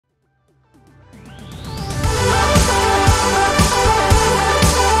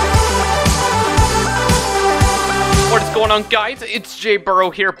going on, guys? It's Jay Burrow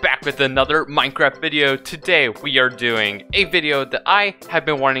here, back with another Minecraft video. Today we are doing a video that I have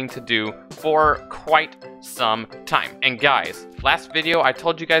been wanting to do for quite some time. And guys, last video I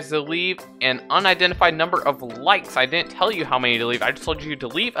told you guys to leave an unidentified number of likes. I didn't tell you how many to leave. I just told you to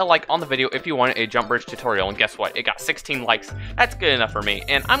leave a like on the video if you wanted a jump bridge tutorial. And guess what? It got 16 likes. That's good enough for me.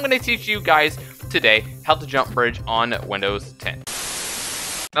 And I'm going to teach you guys today how to jump bridge on Windows 10.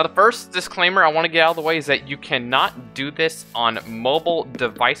 Now, the first disclaimer I want to get out of the way is that you cannot do this on mobile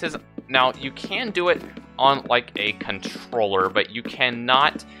devices. Now, you can do it on like a controller, but you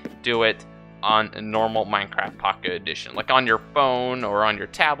cannot do it on a normal Minecraft Pocket Edition, like on your phone or on your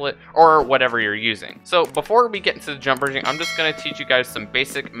tablet or whatever you're using. So before we get into the jump bridging, I'm just going to teach you guys some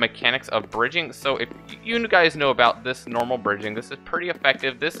basic mechanics of bridging. So if you guys know about this normal bridging, this is pretty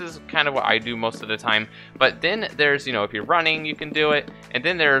effective. This is kind of what I do most of the time. But then there's, if you're running, you can do it. And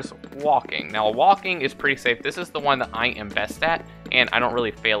then there's walking. Now, walking is pretty safe. This is the one that I am best at, and I don't really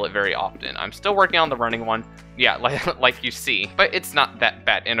fail it very often. I'm still working on the running one. Yeah, like you see, but it's not that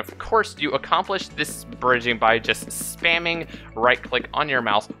bad. And of course, you accomplish this bridging by just spamming right click on your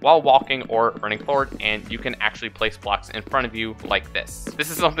mouse while walking or running forward, and you can actually place blocks in front of you like this.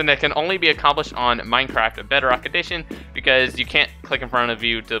 This is something that can only be accomplished on Minecraft Bedrock Edition because you can't click in front of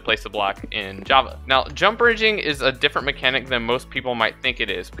you to place a block in Java. Now, jump bridging is a different mechanic than most people might think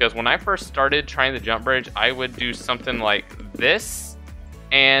it is, because when I first started trying the jump bridge, I would do something like this,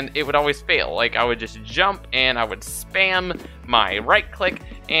 and it would always fail. Like, I would just jump and I would spam my right click,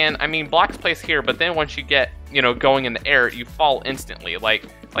 and I mean, blocks place here, but then once you get, going in the air, you fall instantly. Like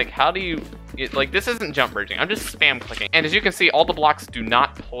how do you, this isn't jump bridging. I'm just spam clicking. And as you can see, all the blocks do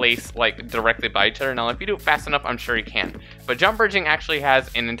not place like directly by each other. Now, if you do it fast enough, I'm sure you can. But jump bridging actually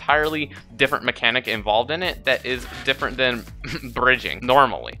has an entirely different mechanic involved in it that is different than bridging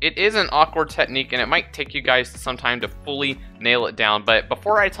normally. It is an awkward technique, and it might take you guys some time to fully nail it down. But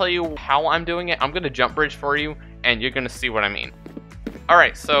before I tell you how I'm doing it, I'm gonna jump bridge for you, and you're gonna see what I mean.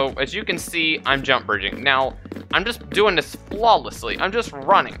 Alright, so as you can see, I'm jump bridging. Now, I'm just doing this flawlessly. I'm just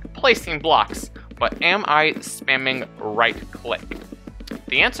running, placing blocks, but am I spamming right click?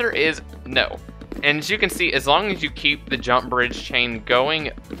 The answer is no. And as you can see, as long as you keep the jump bridge chain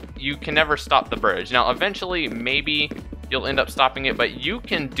going, you can never stop the bridge. Now, eventually, maybe you'll end up stopping it, but you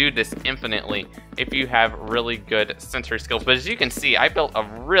can do this infinitely if you have really good sensory skills. But as you can see, I built a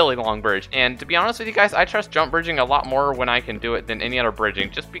really long bridge, and to be honest with you guys, I trust jump bridging a lot more when I can do it than any other bridging,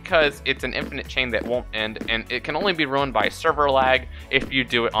 just because it's an infinite chain that won't end, and it can only be ruined by server lag if you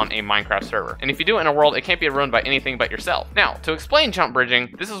do it on a Minecraft server. And if you do it in a world, it can't be ruined by anything but yourself. Now, to explain jump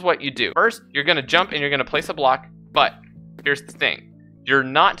bridging, this is what you do. First, you're gonna jump and you're gonna place a block, but here's the thing. You're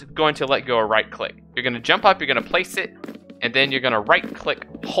not going to let go of right click. You're gonna jump up, you're gonna place it, and then you're gonna right click,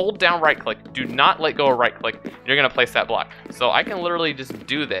 hold down right click, do not let go of right click, you're gonna place that block. So I can literally just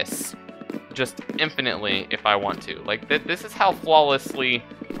do this just infinitely if I want to. Like, this is how flawlessly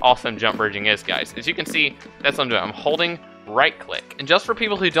awesome jump bridging is, guys. As you can see, that's what I'm doing. I'm holding right click. And just for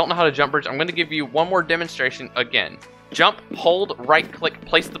people who don't know how to jump bridge, I'm gonna give you one more demonstration again. Jump, hold, right click,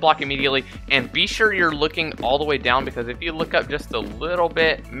 place the block immediately, and be sure you're looking all the way down, because if you look up just a little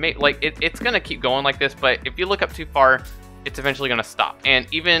bit, it's gonna keep going like this, but if you look up too far, it's eventually gonna stop. And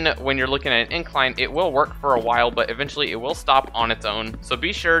even when you're looking at an incline, it will work for a while, but eventually it will stop on its own. So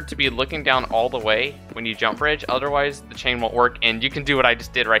be sure to be looking down all the way when you jump bridge, otherwise the chain won't work, and you can do what I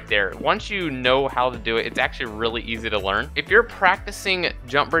just did right there. Once you know how to do it, it's actually really easy to learn. If you're practicing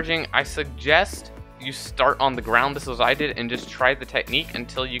jump bridging, I suggest you start on the ground. This is what I did, and just try the technique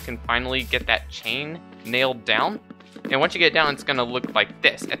until you can finally get that chain nailed down. And once you get down, it's gonna look like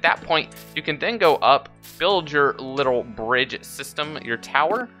this. At that point, you can then go up, build your little bridge system, your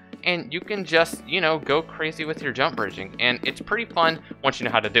tower, and you can just, go crazy with your jump bridging. And it's pretty fun once you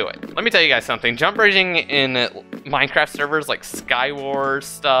know how to do it. Let me tell you guys something. Jump bridging in Minecraft servers like Sky Wars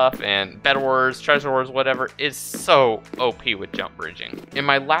stuff and Bed Wars, Treasure Wars, whatever, is so OP with jump bridging. In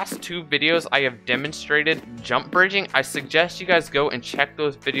my last two videos, I have demonstrated jump bridging. I suggest you guys go and check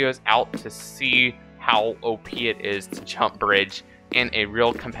those videos out to see how OP it is to jump bridge in a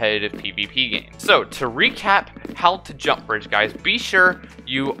real competitive PvP game. So to recap how to jump bridge, guys, be sure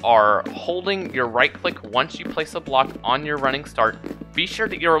you are holding your right click once you place a block on your running start. Be sure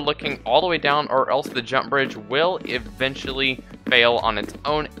that you're looking all the way down, or else the jump bridge will eventually fail on its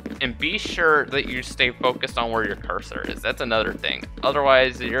own. And be sure that you stay focused on where your cursor is. That's another thing.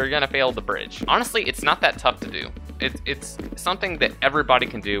 Otherwise, you're gonna fail the bridge. Honestly, it's not that tough to do. It's something that everybody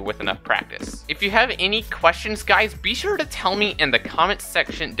can do with enough practice. If you have any questions, guys, be sure to tell me in the comments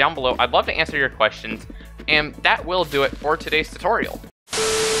section down below. I'd love to answer your questions, and that will do it for today's tutorial.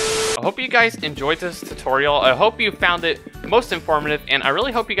 I hope you guys enjoyed this tutorial. I hope you found it most informative, and I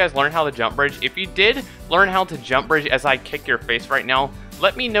really hope you guys learned how to jump bridge. If you did learn how to jump bridge as I kick your face right now,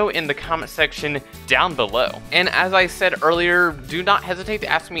 let me know in the comment section down below. And as I said earlier, do not hesitate to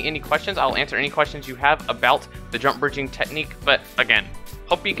ask me any questions. I'll answer any questions you have about the jump bridging technique. But again,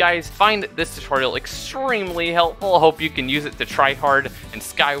 hope you guys find this tutorial extremely helpful. I hope you can use it to try hard in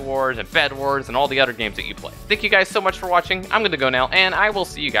Skywars and Bed Wars and all the other games that you play. Thank you guys so much for watching. I'm gonna go now, and I will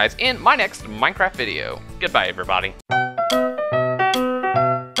see you guys in my next Minecraft video. Goodbye, everybody.